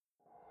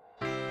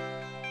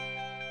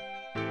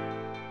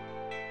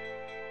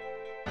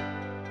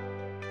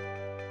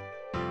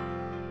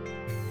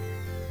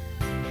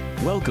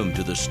Welcome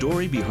to the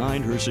story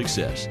behind her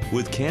success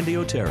with Candy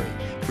O'Terry,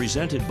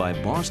 presented by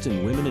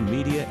Boston Women in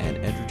Media and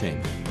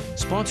Entertainment,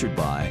 sponsored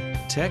by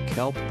Tech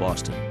Help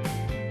Boston.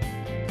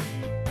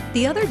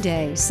 The other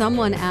day,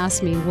 someone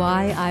asked me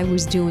why I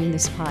was doing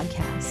this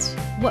podcast,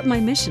 what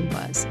my mission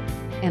was,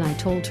 and I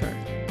told her,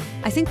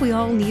 I think we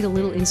all need a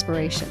little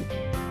inspiration.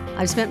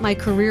 I've spent my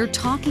career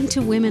talking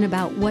to women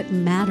about what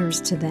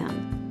matters to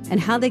them and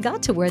how they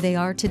got to where they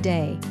are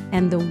today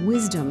and the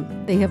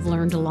wisdom they have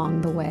learned along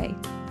the way.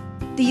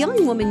 The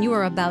young woman you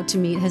are about to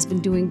meet has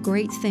been doing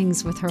great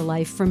things with her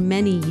life for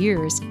many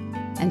years,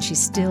 and she's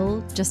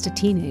still just a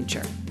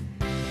teenager.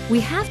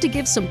 We have to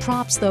give some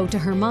props, though, to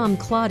her mom,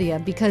 Claudia,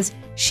 because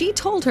she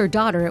told her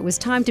daughter it was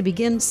time to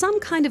begin some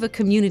kind of a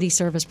community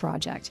service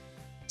project.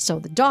 So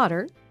the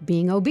daughter,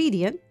 being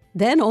obedient,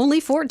 then only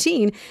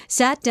 14,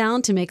 sat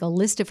down to make a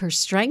list of her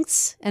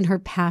strengths and her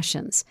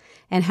passions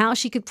and how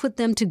she could put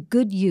them to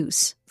good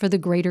use for the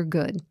greater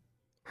good.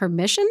 Her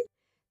mission?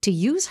 To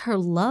use her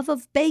love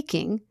of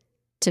baking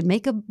to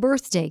make a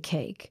birthday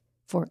cake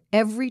for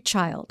every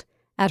child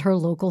at her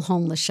local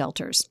homeless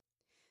shelters.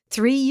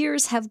 3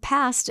 years have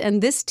passed,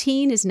 and this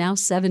teen is now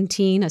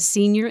 17, a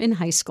senior in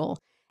high school,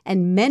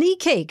 and many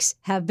cakes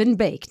have been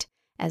baked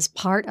as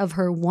part of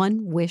her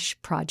One Wish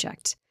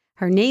project.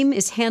 Her name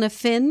is Hannah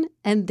Finn,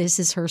 and this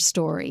is her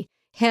story.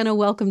 Hannah,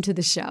 welcome to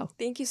the show.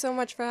 Thank you so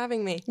much for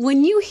having me.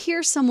 When you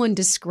hear someone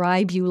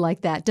describe you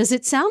like that, does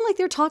it sound like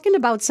they're talking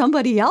about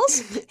somebody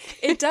else?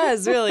 It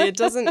does, really. It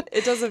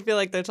doesn't feel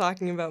like they're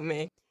talking about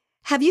me.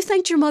 Have you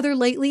thanked your mother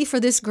lately for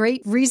this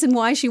great reason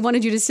why she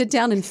wanted you to sit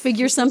down and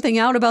figure something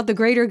out about the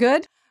greater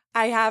good?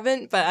 I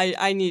haven't, but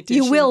I need to.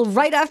 You will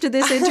right after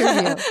this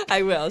interview.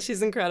 I will.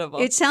 She's incredible.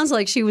 It sounds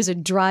like she was a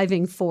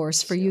driving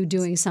force for you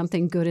doing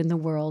something good in the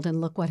world,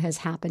 and look what has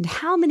happened.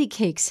 How many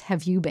cakes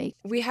have you baked?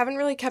 We haven't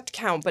really kept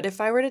count, but if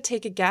I were to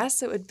take a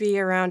guess, it would be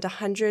around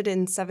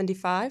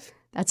 175.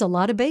 That's a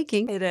lot of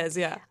baking. It is,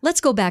 yeah. Let's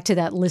go back to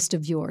that list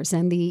of yours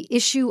and the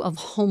issue of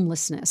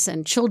homelessness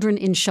and children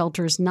in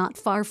shelters not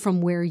far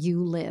from where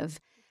you live.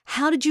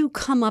 How did you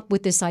come up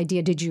with this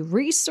idea? Did you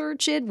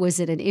research it? Was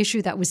it an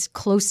issue that was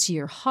close to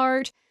your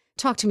heart?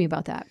 Talk to me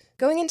about that.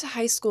 Going into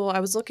high school, I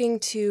was looking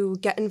to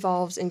get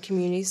involved in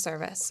community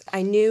service.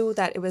 I knew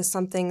that it was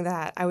something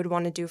that I would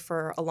want to do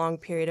for a long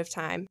period of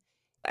time.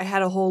 I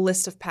had a whole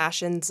list of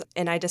passions,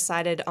 and I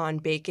decided on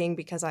baking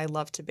because I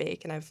love to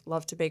bake, and I've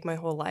loved to bake my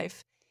whole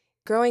life.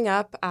 Growing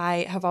up,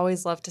 I have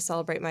always loved to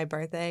celebrate my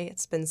birthday.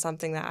 It's been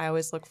something that I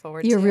always look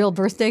forward to. You're a real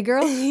birthday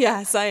girl?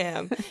 Yes, I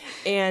am.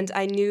 And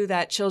I knew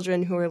that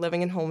children who are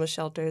living in homeless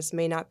shelters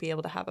may not be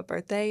able to have a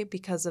birthday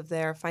because of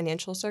their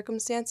financial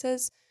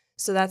circumstances.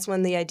 So that's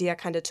when the idea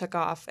kind of took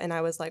off. And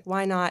I was like,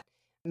 why not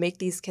make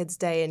these kids'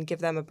 day and give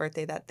them a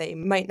birthday that they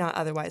might not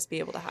otherwise be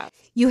able to have?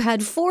 You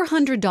had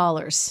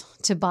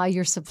 $400 to buy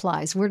your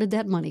supplies. Where did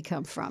that money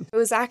come from? It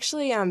was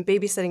actually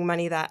babysitting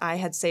money that I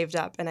had saved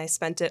up, and I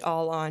spent it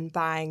all on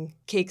buying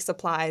cake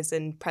supplies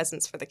and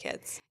presents for the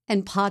kids.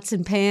 And pots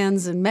and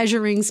pans and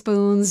measuring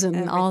spoons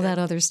and all that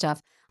other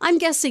stuff. I'm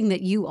guessing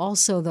that you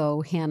also,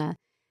 though, Hannah,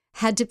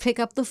 had to pick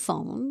up the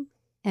phone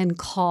and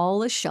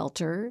call a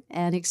shelter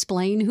and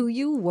explain who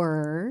you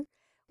were.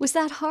 Was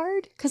that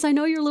hard? Because I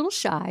know you're a little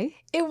shy.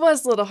 It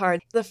was a little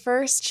hard. The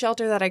first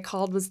shelter that I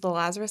called was the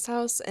Lazarus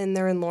House, and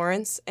they're in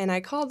Lawrence. And I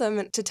called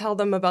them to tell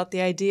them about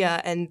the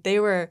idea, and they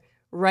were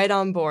right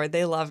on board.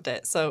 They loved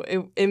it. So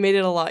it made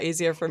it a lot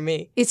easier for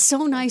me. It's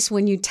so nice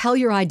when you tell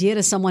your idea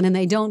to someone and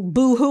they don't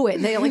boo-hoo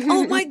it. They're like,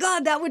 oh my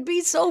God, that would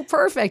be so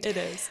perfect. It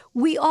is.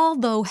 We all,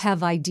 though,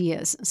 have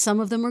ideas. Some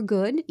of them are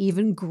good,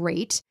 even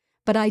great.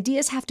 But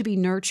ideas have to be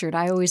nurtured.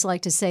 I always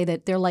like to say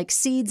that they're like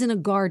seeds in a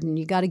garden.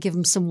 You got to give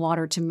them some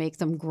water to make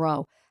them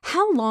grow.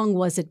 How long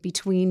was it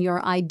between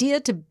your idea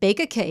to bake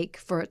a cake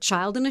for a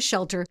child in a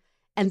shelter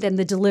and then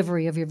the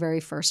delivery of your very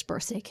first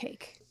birthday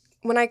cake?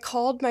 When I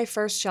called my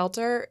first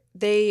shelter,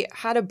 they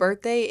had a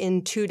birthday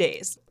in 2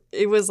 days.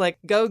 It was like,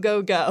 go,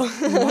 go, go.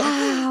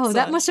 Wow,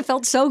 that must have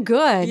felt so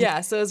good. Yeah,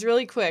 so it was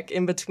really quick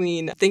in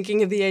between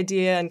thinking of the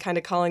idea and kind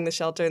of calling the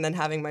shelter and then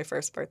having my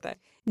first birthday.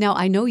 Now,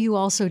 I know you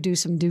also do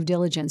some due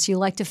diligence. You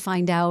like to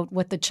find out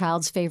what the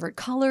child's favorite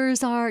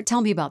colors are. Tell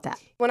me about that.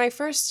 When I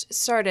first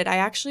started, I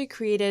actually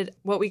created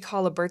what we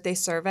call a birthday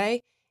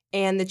survey,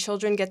 and the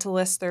children get to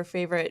list their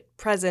favorite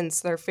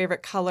presents, their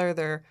favorite color,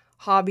 their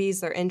hobbies,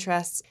 their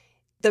interests.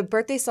 The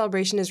birthday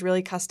celebration is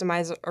really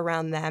customized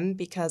around them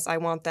because I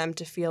want them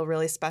to feel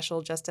really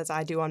special just as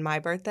I do on my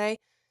birthday.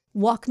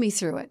 Walk me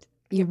through it.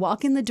 You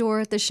walk in the door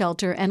at the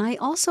shelter, and I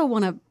also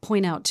want to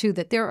point out, too,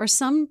 that there are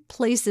some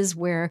places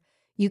where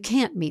you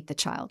can't meet the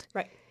child.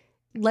 Right.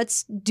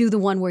 Let's do the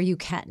one where you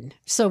can.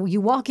 So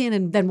you walk in,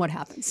 and then what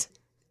happens?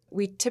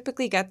 We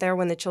typically get there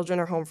when the children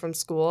are home from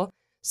school.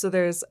 So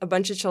there's a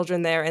bunch of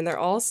children there, and they're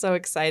all so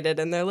excited,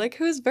 and they're like,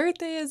 whose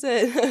birthday is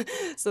it?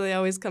 So they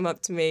always come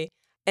up to me.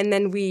 And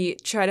then we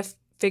try to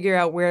figure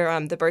out where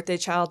the birthday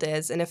child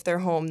is, and if they're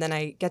home, then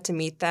I get to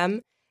meet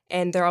them.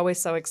 And they're always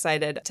so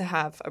excited to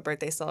have a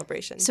birthday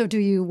celebration. So do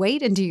you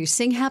wait and do you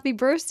sing happy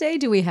birthday?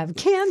 Do we have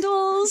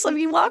candles? I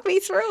mean, walk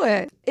me through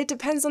it. It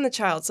depends on the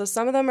child. So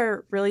some of them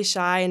are really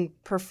shy and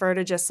prefer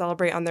to just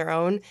celebrate on their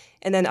own.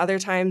 And then other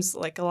times,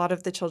 like a lot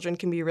of the children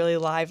can be really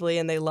lively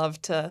and they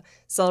love to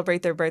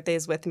celebrate their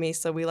birthdays with me.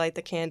 So we light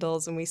the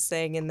candles and we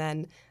sing, and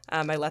then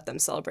I let them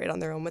celebrate on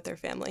their own with their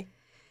family.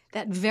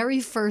 That very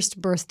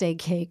first birthday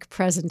cake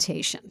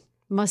presentation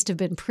must have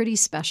been pretty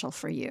special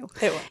for you.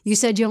 It was. You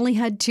said you only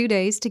had 2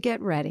 days to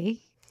get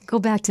ready. Go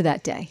back to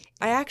that day.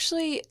 I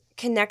actually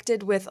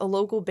connected with a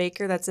local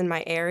baker that's in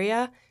my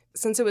area.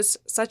 Since it was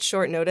such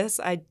short notice,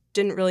 I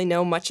didn't really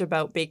know much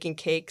about baking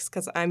cakes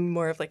because I'm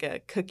more of like a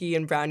cookie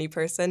and brownie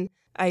person.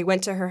 I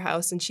went to her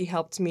house and she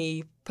helped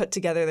me put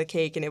together the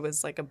cake, and it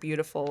was like a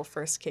beautiful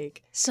first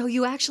cake. So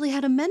you actually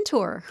had a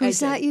mentor who I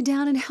sat did. you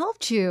down and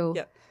helped you.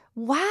 Yep.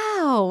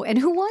 Wow. And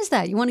who was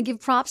that? You want to give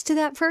props to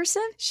that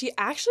person? She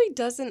actually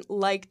doesn't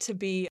like to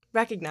be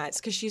recognized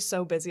because she's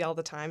so busy all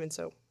the time. And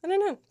so, I don't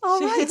know.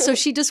 All right. So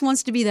she just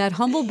wants to be that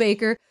humble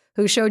baker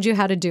who showed you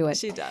how to do it.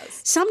 She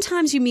does.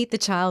 Sometimes you meet the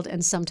child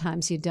and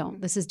sometimes you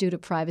don't. This is due to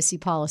privacy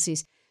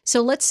policies.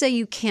 So let's say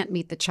you can't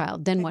meet the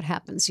child. Then what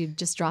happens? You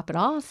just drop it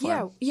off?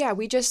 Or? Yeah.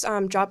 We just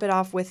drop it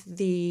off with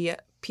the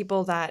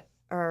people that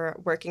are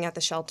working at the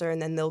shelter, and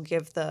then they'll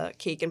give the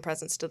cake and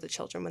presents to the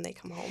children when they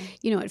come home.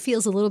 You know, it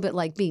feels a little bit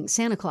like being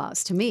Santa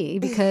Claus to me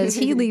because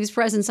he leaves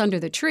presents under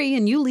the tree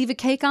and you leave a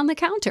cake on the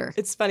counter.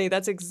 It's funny.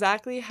 That's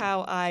exactly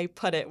how I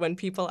put it when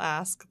people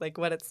ask like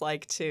what it's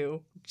like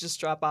to just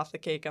drop off the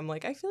cake. I'm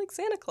like, I feel like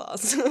Santa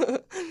Claus.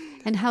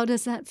 And how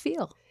does that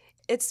feel?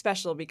 It's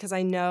special because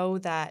I know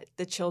that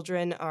the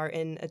children are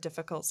in a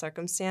difficult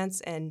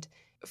circumstance, and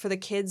for the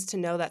kids to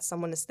know that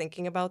someone is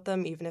thinking about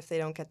them, even if they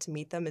don't get to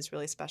meet them, is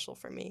really special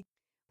for me.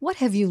 What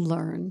have you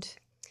learned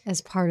as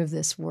part of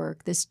this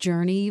work, this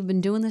journey? You've been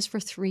doing this for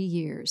 3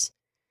 years.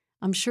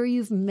 I'm sure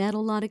you've met a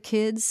lot of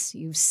kids.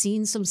 You've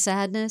seen some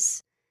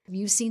sadness.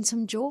 You've seen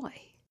some joy.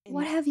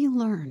 What have you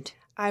learned?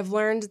 I've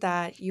learned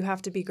that you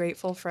have to be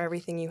grateful for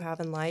everything you have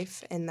in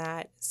life, and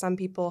that some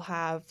people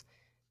have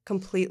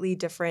completely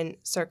different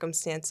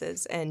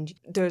circumstances, and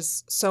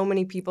there's so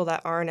many people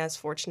that aren't as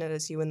fortunate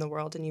as you in the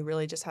world, and you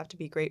really just have to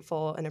be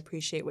grateful and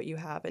appreciate what you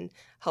have and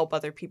help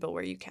other people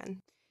where you can.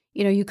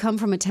 You know, you come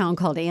from a town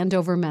called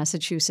Andover,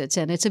 Massachusetts,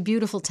 and it's a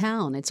beautiful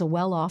town. It's a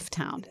well-off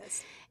town. It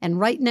is. And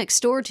right next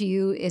door to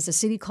you is a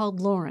city called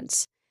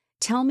Lawrence.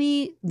 Tell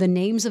me the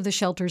names of the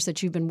shelters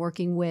that you've been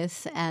working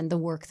with and the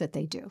work that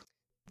they do.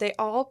 They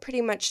all pretty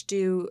much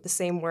do the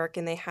same work,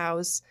 and they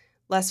house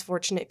less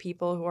fortunate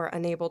people who are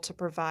unable to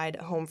provide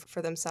a home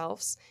for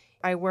themselves.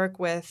 I work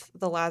with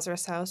the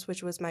Lazarus House,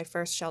 which was my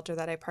first shelter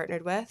that I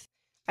partnered with.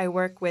 I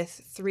work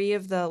with 3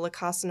 of the La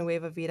Casa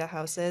Nueva Vida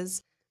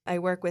houses. I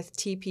work with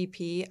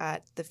TPP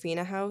at the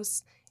FINA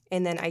House,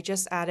 and then I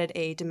just added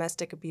a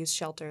domestic abuse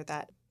shelter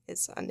that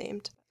is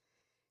unnamed.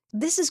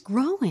 This is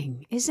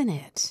growing, isn't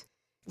it?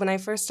 When I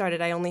first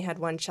started, I only had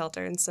 1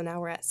 shelter, and so now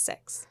we're at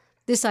 6.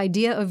 This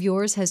idea of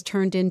yours has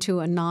turned into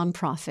a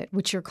nonprofit,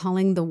 which you're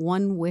calling the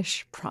One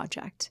Wish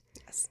Project.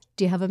 Yes.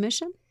 Do you have a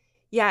mission?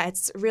 Yeah,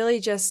 it's really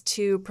just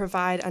to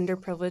provide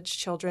underprivileged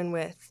children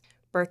with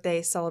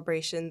birthday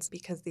celebrations,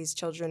 because these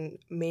children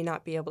may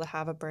not be able to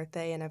have a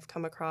birthday, and I've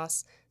come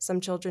across some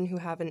children who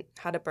haven't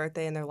had a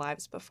birthday in their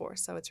lives before.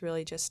 So it's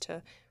really just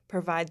to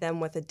provide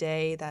them with a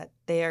day that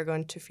they are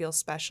going to feel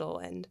special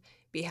and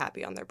be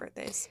happy on their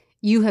birthdays.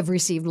 You have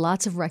received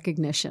lots of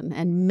recognition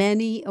and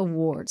many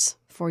awards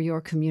for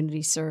your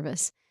community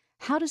service.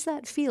 How does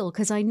that feel?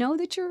 Because I know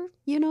that you're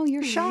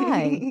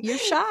shy. You're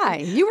shy.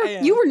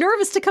 You were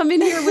nervous to come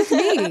in here with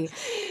me.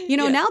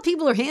 Now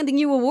people are handing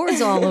you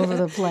awards all over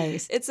the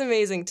place. It's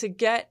amazing. To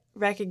get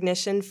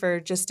recognition for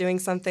just doing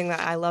something that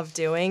I love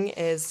doing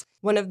is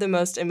one of the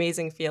most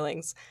amazing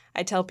feelings.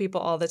 I tell people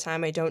all the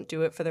time I don't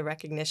do it for the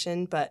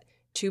recognition, but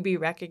to be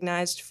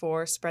recognized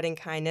for spreading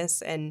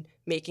kindness and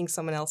making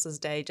someone else's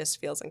day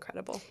just feels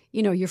incredible.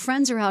 Your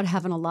friends are out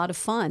having a lot of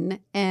fun,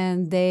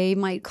 and they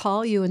might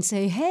call you and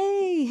say,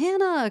 hey,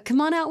 Hannah, come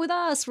on out with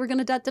us. We're going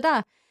to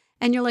da-da-da.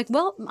 And you're like,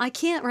 well, I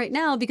can't right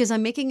now because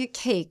I'm making a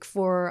cake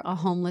for a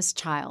homeless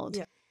child.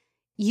 Yep.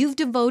 You've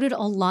devoted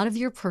a lot of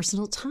your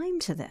personal time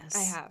to this.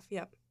 I have,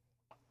 yep.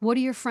 What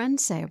do your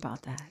friends say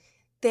about that?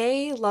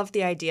 They love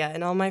the idea,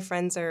 and all my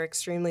friends are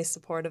extremely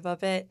supportive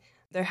of it.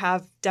 There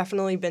have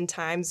definitely been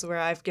times where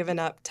I've given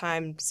up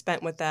time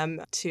spent with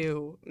them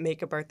to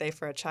make a birthday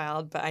for a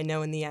child, but I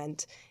know in the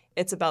end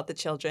it's about the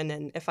children,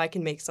 and if I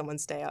can make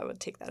someone's day, I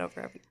would take that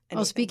over anything.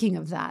 Oh, speaking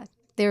of that,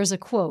 there's a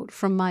quote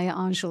from Maya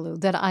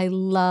Angelou that I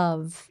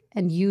love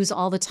and use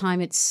all the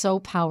time. It's so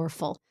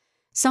powerful.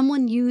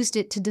 Someone used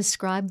it to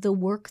describe the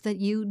work that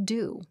you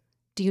do.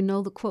 Do you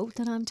know the quote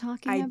that I'm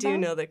talking about? I do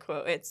know the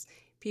quote. It's,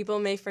 people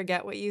may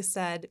forget what you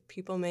said,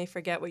 people may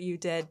forget what you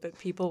did, but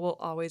people will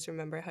always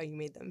remember how you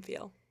made them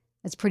feel.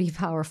 That's pretty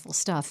powerful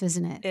stuff,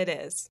 isn't it? It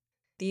is.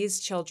 These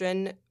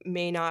children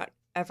may not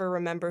ever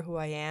remember who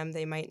I am.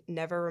 They might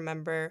never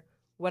remember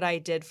what I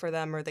did for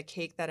them or the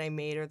cake that I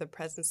made or the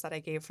presents that I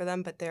gave for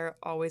them, but they're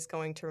always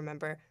going to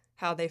remember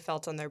how they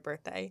felt on their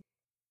birthday.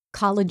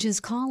 College is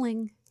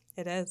calling.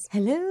 It is.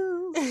 Hello.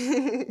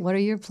 What are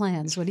your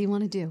plans? What do you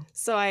want to do?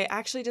 So I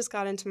actually just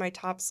got into my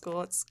top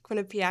school. It's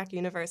Quinnipiac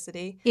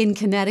University. In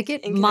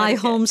Connecticut, In my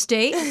Connecticut. home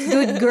state.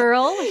 Good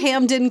girl.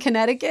 Hamden,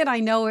 Connecticut. I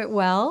know it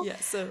well. Yeah,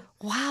 so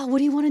Wow, what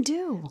do you want to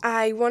do?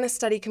 I want to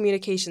study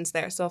communications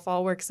there. So if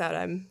all works out,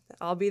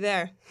 I'll be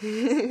there.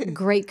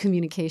 Great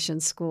communication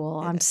school.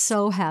 I'm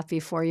so happy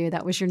for you.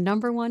 That was your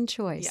number one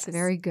choice. Yes.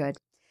 Very good.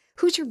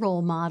 Who's your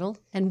role model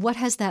and what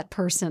has that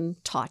person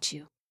taught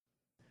you?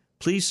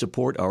 Please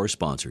support our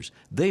sponsors.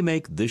 They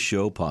make this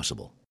show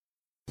possible.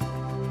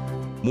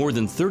 More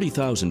than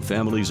 30,000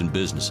 families and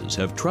businesses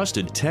have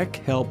trusted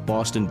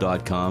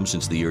TechHelpBoston.com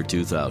since the year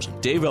 2000.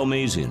 Dave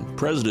Almazian,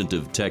 president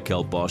of Tech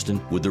Help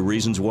Boston, with the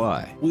reasons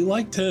why. We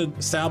like to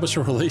establish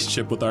a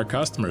relationship with our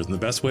customers, and the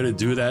best way to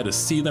do that is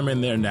see them in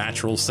their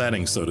natural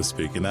setting, so to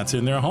speak, and that's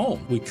in their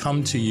home. We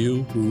come to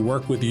you, we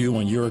work with you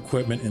on your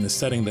equipment in a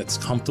setting that's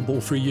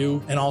comfortable for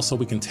you, and also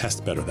we can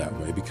test better that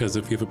way, because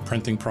if you have a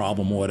printing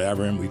problem or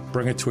whatever, and we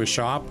bring it to a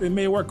shop, it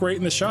may work great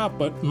in the shop,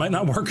 but it might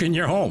not work in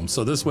your home.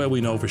 So this way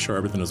we know for sure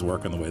everything is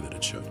working the way that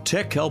it should.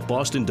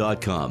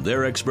 TechHelpBoston.com.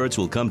 Their experts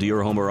will come to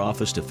your home or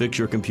office to fix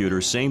your computer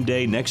same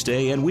day, next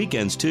day, and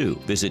weekends too.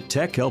 Visit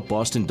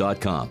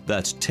TechHelpBoston.com.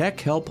 That's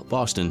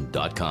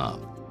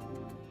TechHelpBoston.com.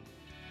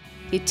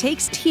 It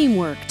takes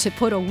teamwork to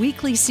put a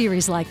weekly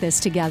series like this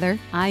together.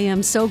 I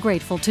am so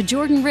grateful to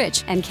Jordan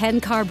Rich and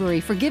Ken Carberry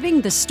for giving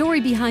the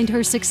story behind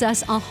her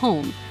success a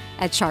home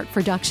at Chart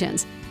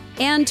Productions,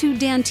 and to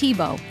Dan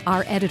Tebow,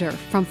 our editor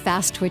from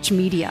Fast Twitch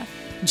Media.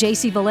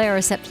 JC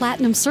Valeris at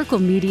Platinum Circle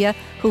Media,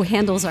 who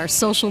handles our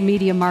social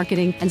media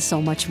marketing and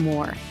so much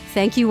more.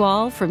 Thank you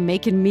all for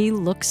making me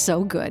look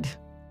so good.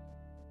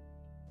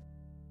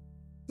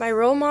 My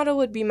role model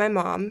would be my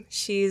mom.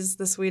 She's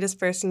the sweetest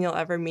person you'll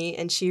ever meet,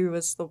 and she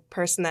was the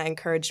person that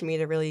encouraged me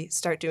to really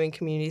start doing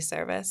community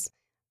service.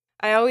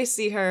 I always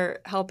see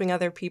her helping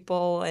other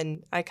people,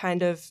 and I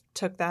kind of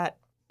took that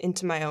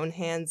into my own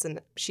hands,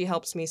 and she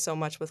helps me so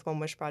much with One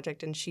Wish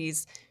Project, and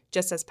she's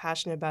just as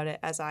passionate about it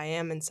as I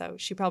am, and so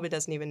she probably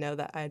doesn't even know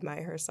that I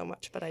admire her so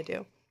much, but I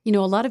do. You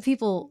know, a lot of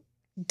people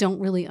don't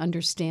really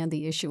understand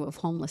the issue of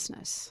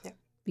homelessness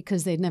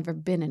because they've never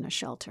been in a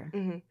shelter.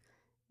 Mm-hmm.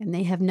 And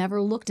they have never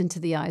looked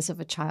into the eyes of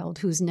a child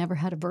who's never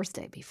had a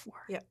birthday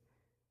before. Yep.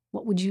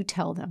 What would you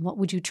tell them? What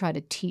would you try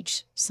to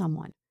teach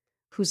someone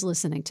who's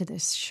listening to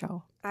this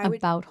show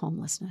about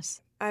homelessness?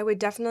 I would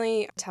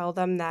definitely tell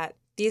them that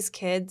these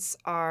kids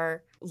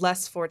are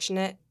less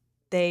fortunate.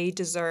 They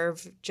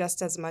deserve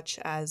just as much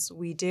as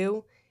we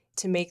do.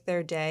 To make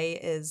their day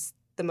is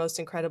the most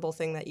incredible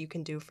thing that you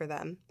can do for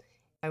them.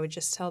 I would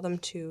just tell them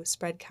to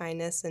spread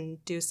kindness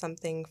and do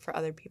something for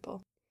other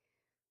people.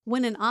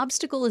 When an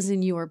obstacle is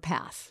in your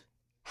path,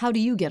 how do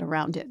you get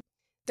around it?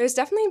 There's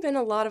definitely been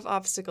a lot of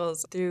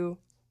obstacles through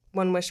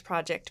One Wish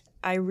Project.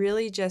 I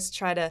really just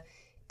try to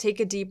take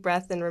a deep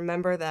breath and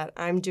remember that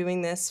I'm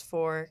doing this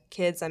for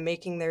kids. I'm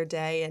making their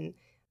day, and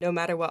no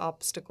matter what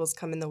obstacles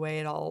come in the way,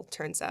 it all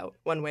turns out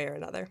one way or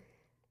another.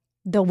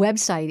 The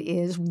website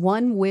is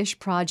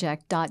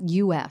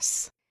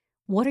onewishproject.us.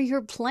 What are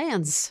your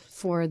plans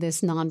for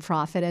this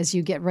nonprofit as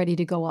you get ready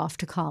to go off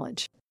to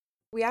college?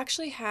 We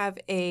actually have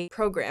a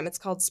program. It's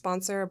called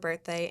Sponsor a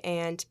Birthday,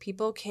 and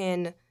people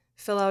can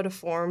fill out a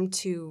form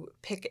to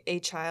pick a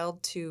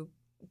child to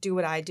do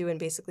what I do and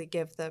basically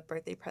give the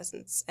birthday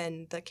presents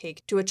and the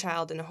cake to a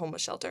child in a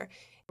homeless shelter.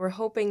 We're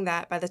hoping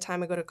that by the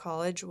time I go to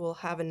college, we'll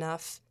have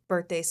enough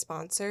birthday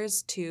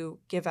sponsors to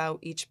give out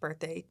each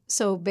birthday.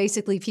 So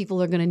basically,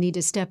 people are going to need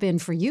to step in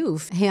for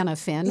you, Hannah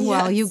Finn,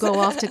 while you go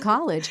off to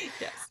college.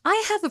 Yes.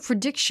 I have a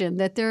prediction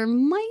that there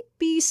might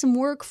be some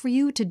work for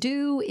you to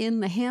do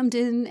in the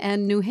Hamden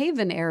and New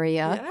Haven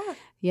area. Yeah.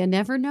 You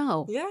never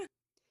know. Yeah.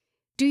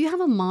 Do you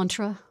have a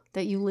mantra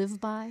that you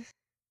live by?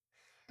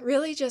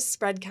 Really just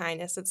spread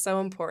kindness. It's so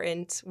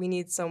important. We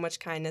need so much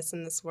kindness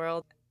in this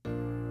world.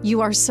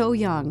 You are so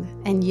young,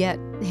 and yet,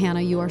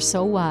 Hannah, you are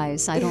so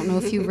wise. I don't know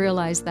if you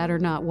realize that or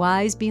not.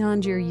 Wise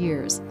beyond your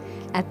years.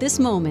 At this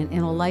moment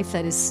in a life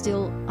that is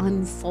still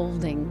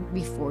unfolding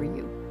before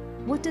you,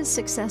 what does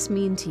success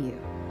mean to you?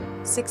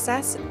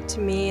 Success to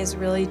me is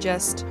really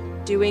just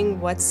doing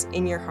what's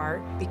in your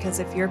heart, because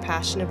if you're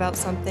passionate about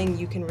something,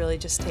 you can really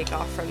just take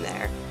off from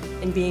there.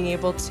 And being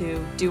able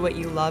to do what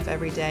you love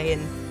every day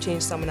and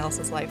change someone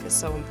else's life is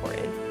so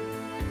important.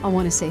 I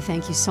want to say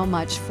thank you so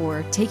much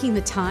for taking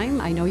the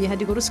time. I know you had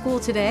to go to school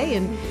today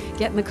and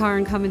get in the car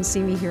and come and see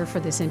me here for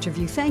this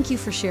interview. Thank you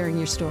for sharing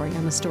your story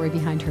and the story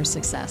behind her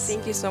success.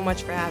 Thank you so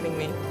much for having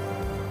me.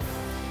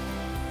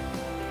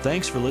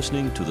 Thanks for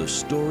listening to The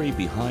Story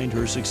Behind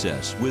Her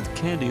Success with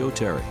Candy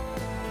O'Terry.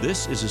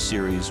 This is a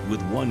series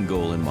with one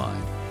goal in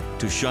mind: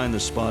 to shine the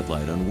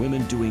spotlight on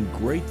women doing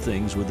great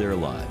things with their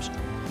lives.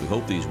 We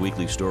hope these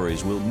weekly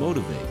stories will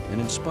motivate and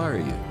inspire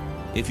you.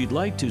 If you'd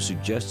like to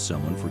suggest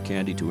someone for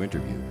Candy to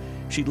interview,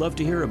 she'd love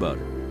to hear about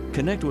her.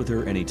 Connect with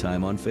her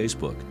anytime on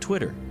Facebook,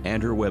 Twitter,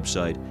 and her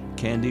website,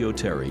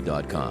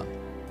 candyoterry.com.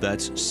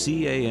 That's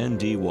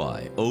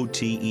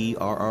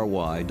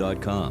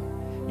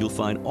CANDYOTERRY.com. You'll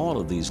find all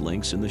of these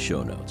links in the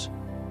show notes.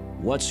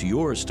 What's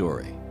your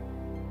story?